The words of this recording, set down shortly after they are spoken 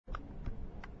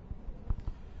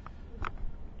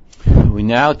We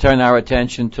now turn our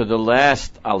attention to the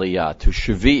last Aliyah, to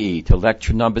Shvi'i, to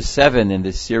lecture number 7 in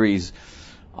this series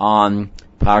on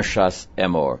Parshas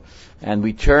Emor. And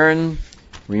we turn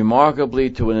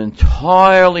remarkably to an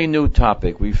entirely new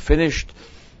topic. We finished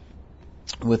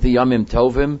with the Yomim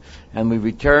Tovim, and we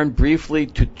return briefly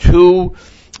to two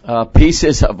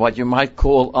pieces of what you might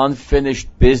call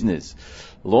unfinished business.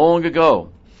 Long ago,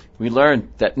 we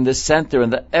learned that in the center,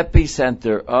 in the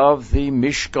epicenter of the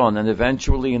Mishkan, and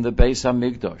eventually in the Beis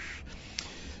HaMikdash,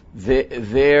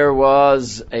 there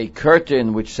was a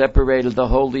curtain which separated the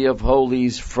Holy of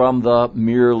Holies from the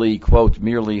merely, quote,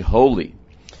 merely holy.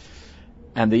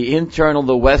 And the internal,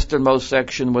 the westernmost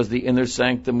section was the inner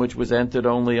sanctum, which was entered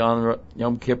only on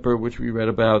Yom Kippur, which we read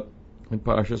about in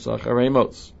Parshas Acharei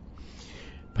Mos.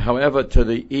 However, to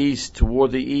the east, toward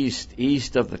the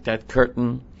east of that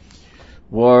curtain,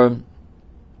 were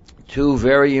two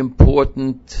very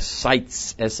important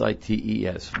sites,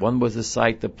 S-I-T-E-S. One was the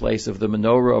site, the place of the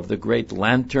menorah, of the great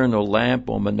lantern or lamp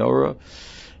or menorah,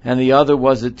 and the other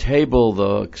was a table,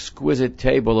 the exquisite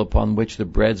table upon which the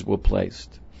breads were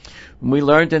placed. We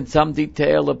learned in some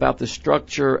detail about the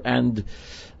structure and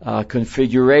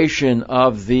configuration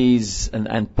of these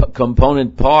and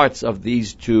component parts of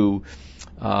these two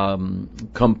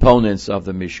components of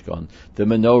the Mishkan, the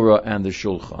menorah and the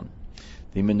shulchan,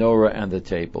 the menorah and the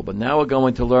table. But now we're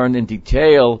going to learn in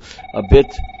detail a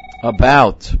bit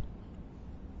about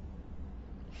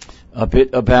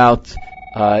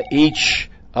each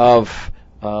of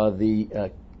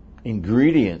the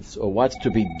ingredients, or what's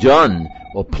to be done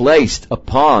or placed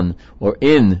upon or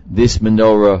in this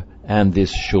menorah and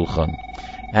this shulchan.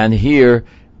 And here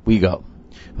we go.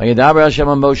 God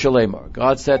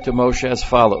said to Moshe as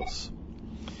follows: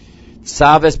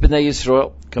 Tzaves b'nei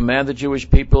Yisrael, command the Jewish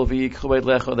people, v'yikchu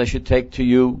lecha, they should take to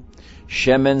you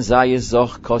shemen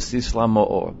zayizoch kosis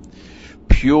lamoor,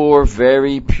 pure,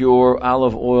 very pure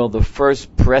olive oil, the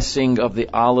first pressing of the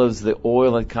olives, the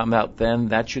oil that come out then,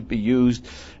 that should be used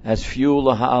as fuel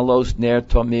laha'alos ner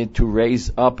tomid, to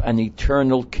raise up an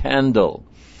eternal candle.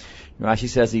 Rashi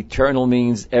says eternal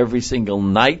means every single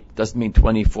night, doesn't mean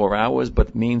 24 hours,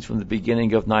 but means from the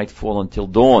beginning of nightfall until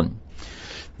dawn.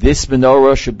 This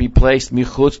menorah should be placed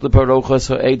michutz leparochas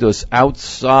ha'edus,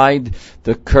 outside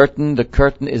the curtain. The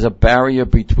curtain is a barrier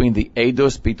between the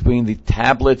edus, between the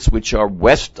tablets which are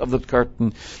west of the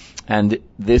curtain, and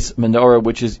this menorah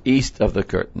which is east of the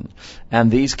curtain.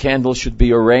 And these candles should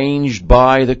be arranged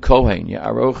by the Kohen.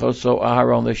 Ya'arochos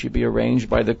Aharon, they should be arranged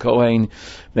by the Kohen,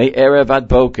 me'erev ad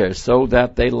boker, so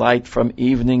that they light from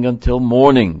evening until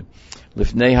morning.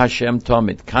 Lifnei Hashem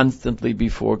Tomid, constantly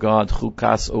before God.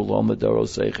 Chukas olam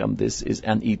medorosechem, this is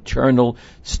an eternal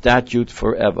statute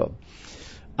forever.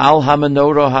 Al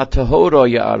hamenorah hatahoro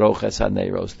ya'aroch es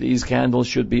haneros, these candles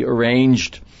should be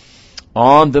arranged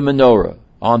on the menorah,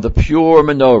 on the pure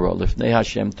menorah. Lifnei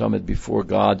Hashem Tomid, before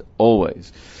God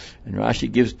always. And Rashi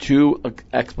gives two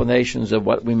explanations of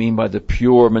what we mean by the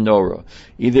pure menorah.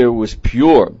 Either it was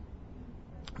pure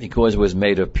because it was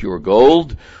made of pure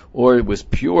gold, or it was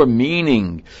pure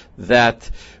meaning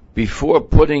that before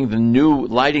lighting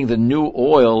the new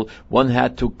oil, one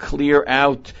had to clear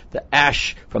out the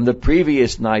ash from the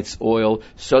previous night's oil,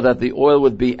 so that the oil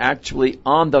would be actually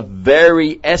on the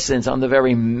very essence, on the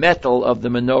very metal of the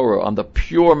menorah, on the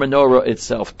pure menorah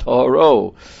itself,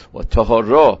 tahoro, or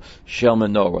tahoro shel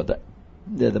menorah.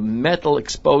 The metal,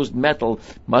 exposed metal,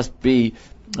 must be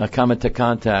come into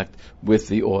contact with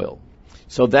the oil.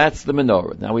 So that's the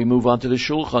menorah. Now we move on to the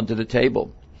shulchan, to the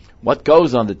table. What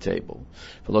goes on the table?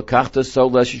 V'lokachta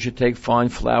soles, you should take fine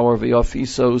flour,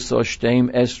 v'yofiso soshteim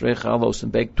esrei chalos,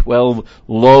 and bake 12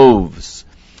 loaves.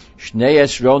 Shnei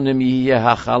esronim yihye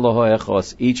hachalo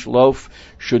ho'echos, each loaf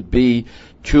should be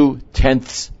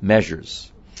 2/10 measures.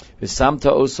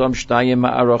 V'samta osam shtayim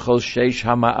ma'arochos sheish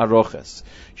ha'ma'aroches,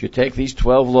 you take these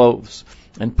 12 loaves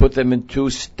and put them in 2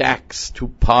 stacks, 2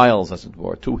 piles, as it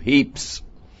were, 2 heaps.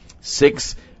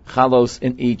 6 chalos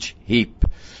in each heap.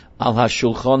 Al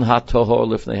hashulchan hatohor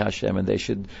lifnei Hashem, and they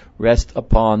should rest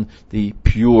upon the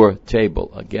pure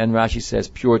table. Again, Rashi says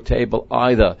pure table,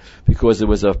 either because it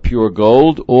was of pure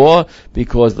gold, or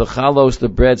because the chalos, the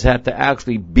breads, had to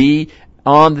actually be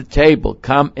on the table,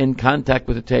 come in contact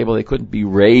with the table. They couldn't be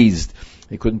raised.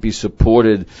 They couldn't be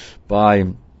supported by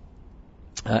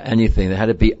anything. They had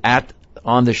to be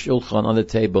on the shulchan, on the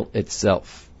table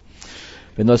itself.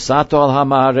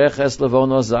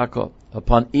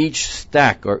 Upon each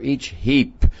stack or each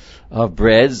heap of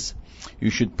breads, you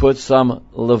should put some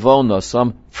levona,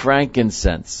 some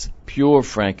frankincense, pure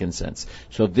frankincense.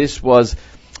 So this was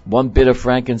One bit of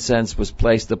frankincense was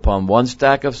placed upon one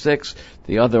stack of 6,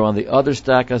 the other on the other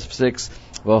stack of 6.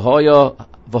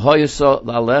 V'hoyaso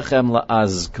lalechem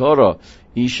la'azkora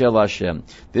ishel Hashem.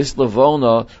 This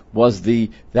lavona was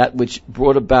that which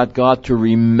brought about God to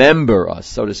remember us,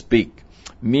 so to speak.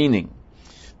 Meaning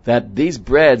that these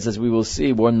breads, as we will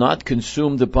see, were not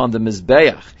consumed upon the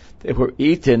Mizbeach. They were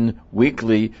eaten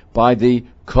weekly by the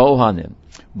Kohanim.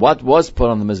 What was put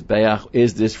on the Mizbeach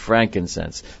is this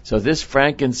frankincense. So this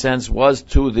frankincense was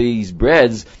to these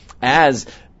breads as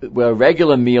a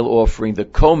regular meal offering, the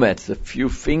kometz, the few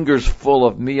fingers full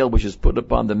of meal which is put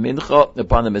upon the mincha,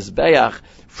 upon the Mizbeach,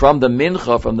 from the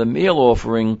mincha, from the meal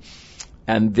offering,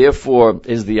 and therefore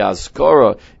is the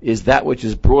azkora, is that which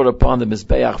is brought upon the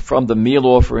Mizbeach from the meal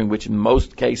offering, which in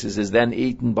most cases is then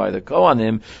eaten by the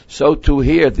Kohanim. So too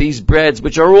here, these breads,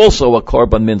 which are also a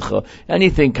korban mincha,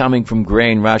 anything coming from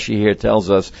grain, Rashi here tells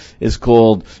us, is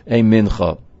called a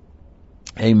mincha,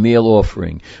 a meal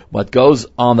offering. What goes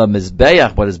on the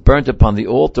Mizbeach, what is burnt upon the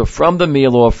altar from the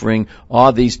meal offering,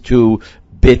 are these 2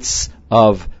 bits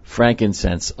of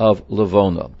frankincense, of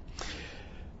levona.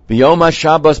 B'yom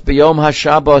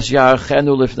HaShabbos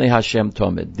yarchenu lifnei Hashem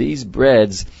tomid. These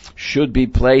breads should be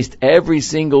placed every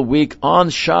single week on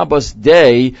Shabbos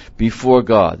day before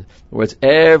God. In other words,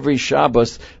 every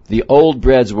Shabbos the old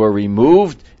breads were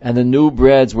removed and the new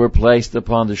breads were placed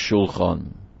upon the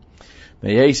shulchan.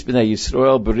 Me'es b'nei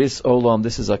Yisrael b'ris olam.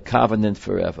 This is a covenant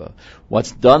forever.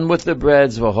 What's done with the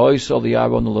breads? V'hoisol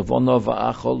Aaron levona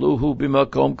v'acholuhu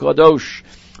b'makom kadosh.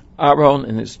 Aaron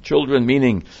and his children,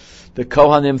 meaning the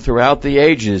Kohanim throughout the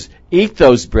ages, eat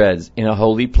those breads in a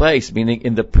holy place, meaning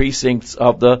in the precincts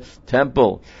of the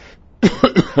temple,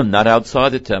 not outside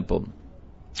the temple.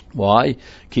 Why?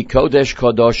 Ki kodesh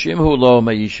kodoshim hu lo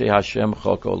me'yishei Hashem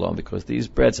chok olam. Because these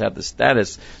breads have the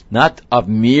status not of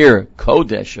mere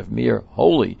kodesh, of mere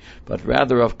holy, but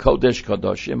rather of kodesh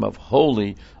kodoshim, of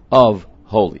holy of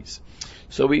holies.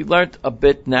 So we learned a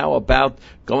bit now about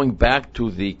going back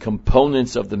to the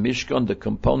components of the Mishkan, the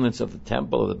components of the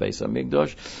temple of the Beis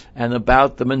HaMikdash, and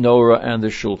about the menorah and the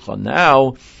Shulchan.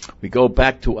 Now we go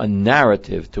back to a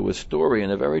narrative, to a story,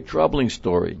 and a very troubling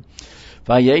story.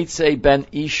 Vayetze ben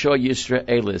Isha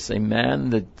Yisraelis, a man,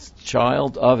 the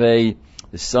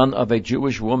son of a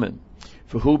Jewish woman.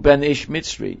 For who ben Ish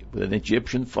Mitzri, with an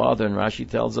Egyptian father, and Rashi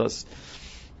tells us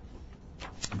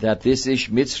that this Ish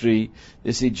Mitzri,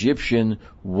 this Egyptian,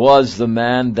 was the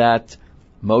man that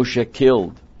Moshe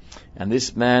killed. And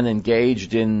this man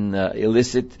engaged in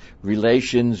illicit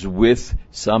relations with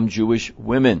some Jewish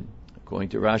women. According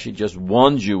to Rashi, just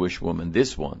one Jewish woman,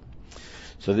 this one.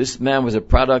 So this man was a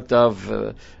product of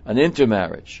an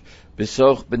intermarriage.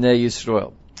 B'soch b'nei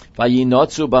Yisrael.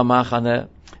 Vayinotzu b'machaneh.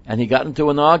 And he got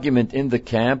into an argument in the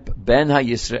camp, Ben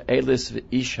HaYisraelis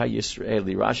v'ish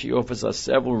HaYisraeli. Rashi offers us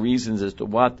several reasons as to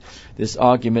what this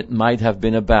argument might have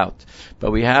been about. But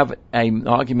we have an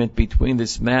argument between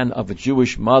this man of a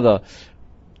Jewish mother,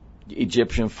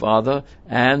 Egyptian father,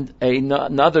 and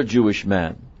another Jewish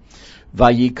man.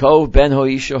 Vayikov Ben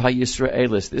Hoisho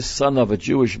HaYisraelis. This son of a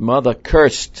Jewish mother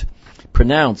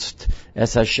pronounced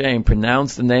as Hashem,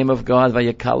 pronounced the name of God,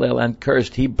 Vayikalel, and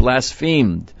cursed. He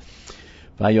blasphemed.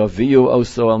 Vayoviu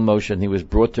oso al Moshe, and he was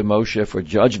brought to Moshe for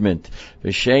judgment.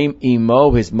 V'shem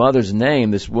imo, his mother's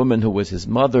name, this woman who was his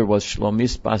mother, was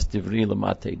Shlomis bas Divri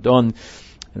l'matedon.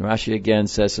 And Rashi again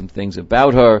says some things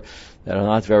about her that are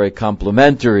not very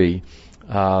complimentary,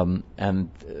 and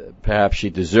perhaps she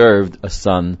deserved a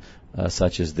son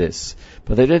such as this.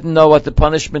 But they didn't know what the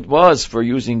punishment was for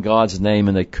using God's name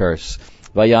in a curse.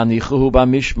 Vayanichuhu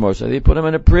b'mishmor, so they put him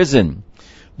in a prison.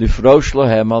 Lifrosh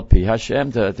lohem al pi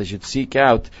Hashem, that they should seek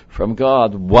out from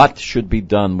God what should be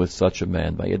done with such a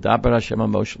man. Vayedaber Hashem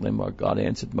Moshe lemar. God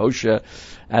answered Moshe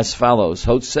as follows: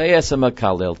 Hotzei es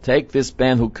hamakalel, take this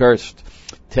man who cursed,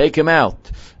 take him out.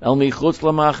 El michutz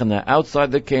lamachana,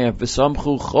 outside the camp.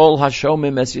 V'samchu chol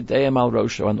hashomim es yideim al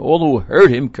rosho, and all who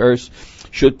heard him curse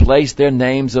should place their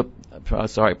hands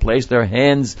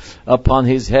upon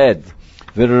his head.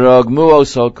 V'rogmu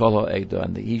oso kol ha'edo,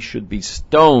 and he should be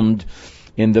stoned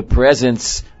in the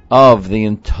presence of the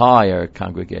entire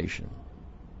congregation.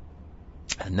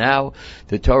 And now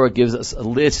the Torah gives us a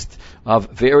list of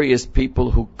various people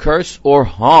who curse or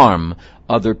harm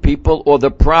other people or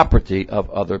the property of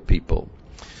other people.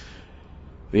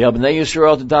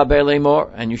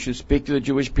 And you should speak to the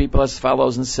Jewish people as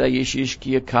follows and say, if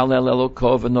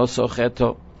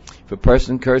a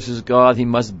person curses God, he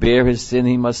must bear his sin,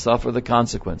 he must suffer the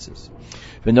consequences.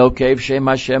 If he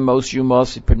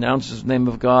pronounces the name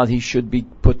of God, he should be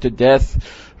put to death.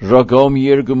 The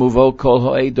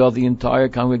entire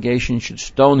congregation should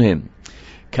stone him.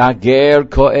 Kager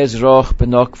ko'ezroch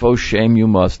benokvo shem you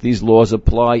must. These laws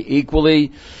apply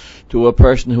equally to a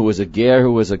person who is a ger,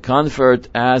 who is a convert,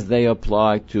 as they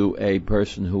apply to a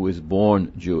person who is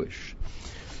born Jewish.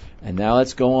 And now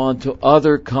let's go on to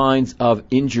other kinds of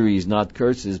injuries, not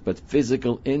curses, but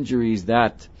physical injuries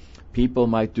that people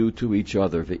might do to each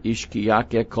other. If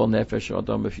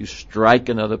you strike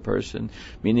another person,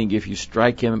 meaning if you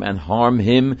strike him and harm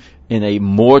him in a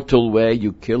mortal way,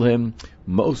 you kill him,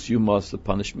 most you must. The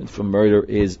punishment for murder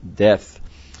is death.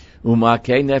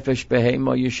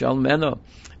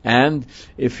 And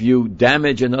if you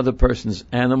damage another person's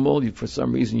animal, for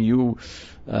some reason you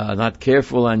are not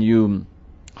careful and you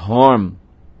harm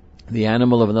the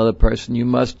animal of another person, you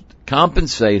must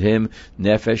compensate him.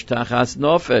 Nefesh tachas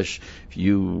nofesh. If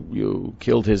you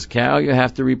killed his cow, you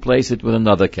have to replace it with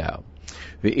another cow.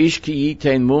 If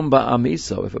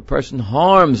a person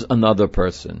harms another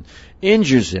person,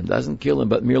 injures him, doesn't kill him,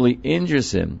 but merely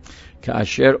injures him, as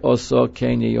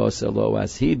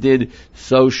he did,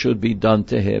 so should be done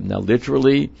to him. Now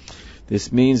literally,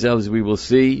 this means, as we will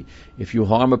see, if you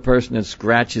harm a person and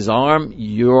scratch his arm,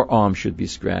 your arm should be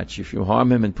scratched. If you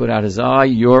harm him and put out his eye,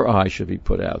 your eye should be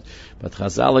put out. But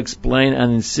Chazal explain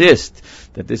and insist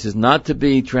that this is not to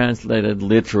be translated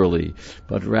literally,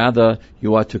 but rather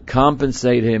you are to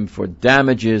compensate him for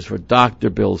damages, for doctor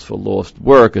bills, for lost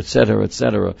work,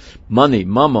 etc., money,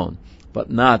 mammon, but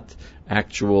not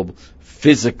actual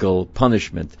physical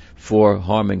punishment for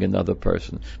harming another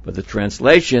person. But the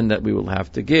translation that we will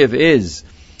have to give is,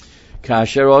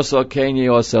 Kasher also Kenya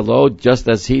Oselo, just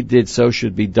as he did, so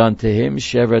should be done to him.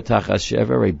 Shever tachas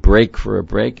shever, a break for a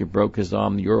break. You broke his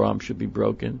arm, your arm should be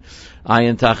broken.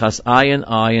 Ayin tachas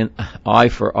ayin, eye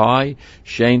for eye.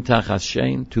 Shein tachas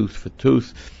shein, tooth for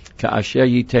tooth. Ka'asher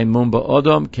yitein mumba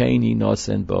odom, keini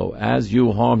nosen bo. As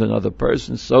you harmed another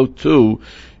person, so too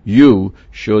you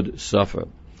should suffer.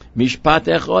 Mishpat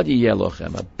echad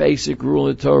yelochem, a basic rule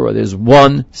in the Torah. There's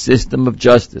one system of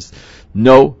justice.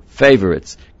 No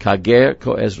favorites. Kager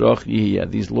ko'ezroch yihya.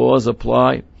 These laws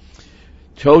apply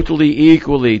totally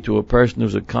equally to a person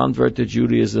who's a convert to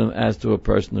Judaism as to a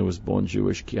person who was born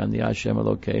Jewish. Ki ani Hashem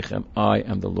Elokeichem, I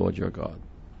am the Lord your God.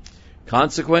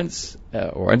 Consequence,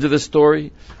 or end of the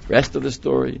story, rest of the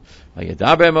story.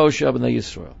 Vayedaber Moshe b'nei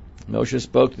Yisrael. Moshe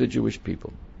spoke to the Jewish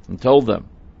people and told them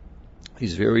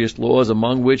these various laws,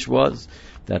 among which was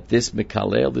that this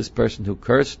Mikalel, this person who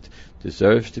cursed,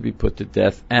 deserves to be put to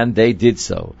death, and they did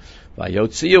so. They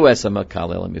took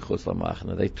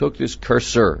this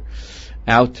cursor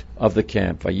out of the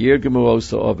camp,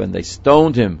 and they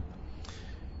stoned him.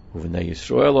 And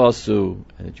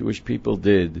the Jewish people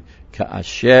did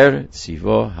Ka'asher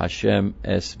tzivo Hashem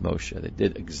es Moshe. They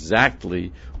did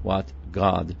exactly what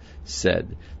God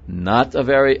said. Not a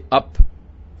very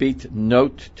upbeat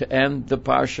note to end the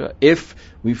parsha, if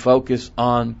we focus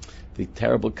on the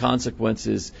terrible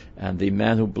consequences and the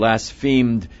man who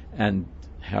blasphemed and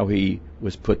how he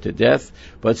was put to death.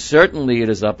 But certainly it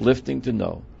is uplifting to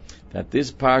know that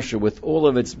this parsha, with all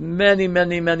of its many,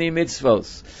 many, many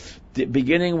mitzvos,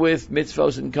 beginning with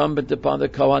mitzvos incumbent upon the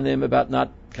Kohanim about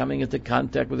not coming into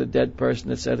contact with a dead person,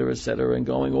 etc., and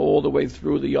going all the way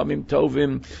through the Yomim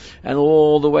Tovim, and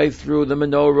all the way through the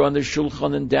Menorah and the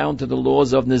Shulchan, and down to the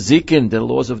laws of Nezikin, the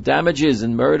laws of damages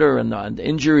and murder and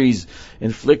injuries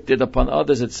inflicted upon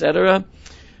others, etc.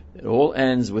 It all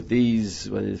ends with these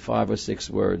 5 or 6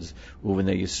 words.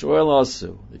 Uvenei Yisrael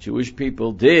also, the Jewish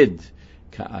people did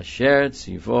Ka'asher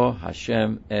tzivo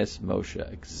Hashem es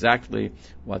Moshe, exactly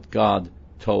what God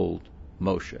told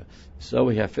Moshe. So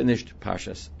we have finished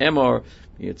Parshas Emor.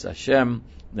 It's Hashem.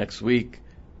 Next week,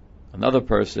 another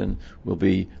person will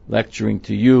be lecturing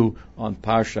to you on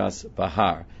Parshas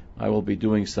Bahar. I will be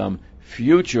doing some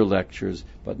future lectures,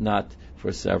 but not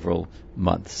for several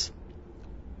months.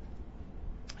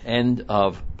 End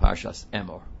of Parshas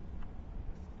Emor.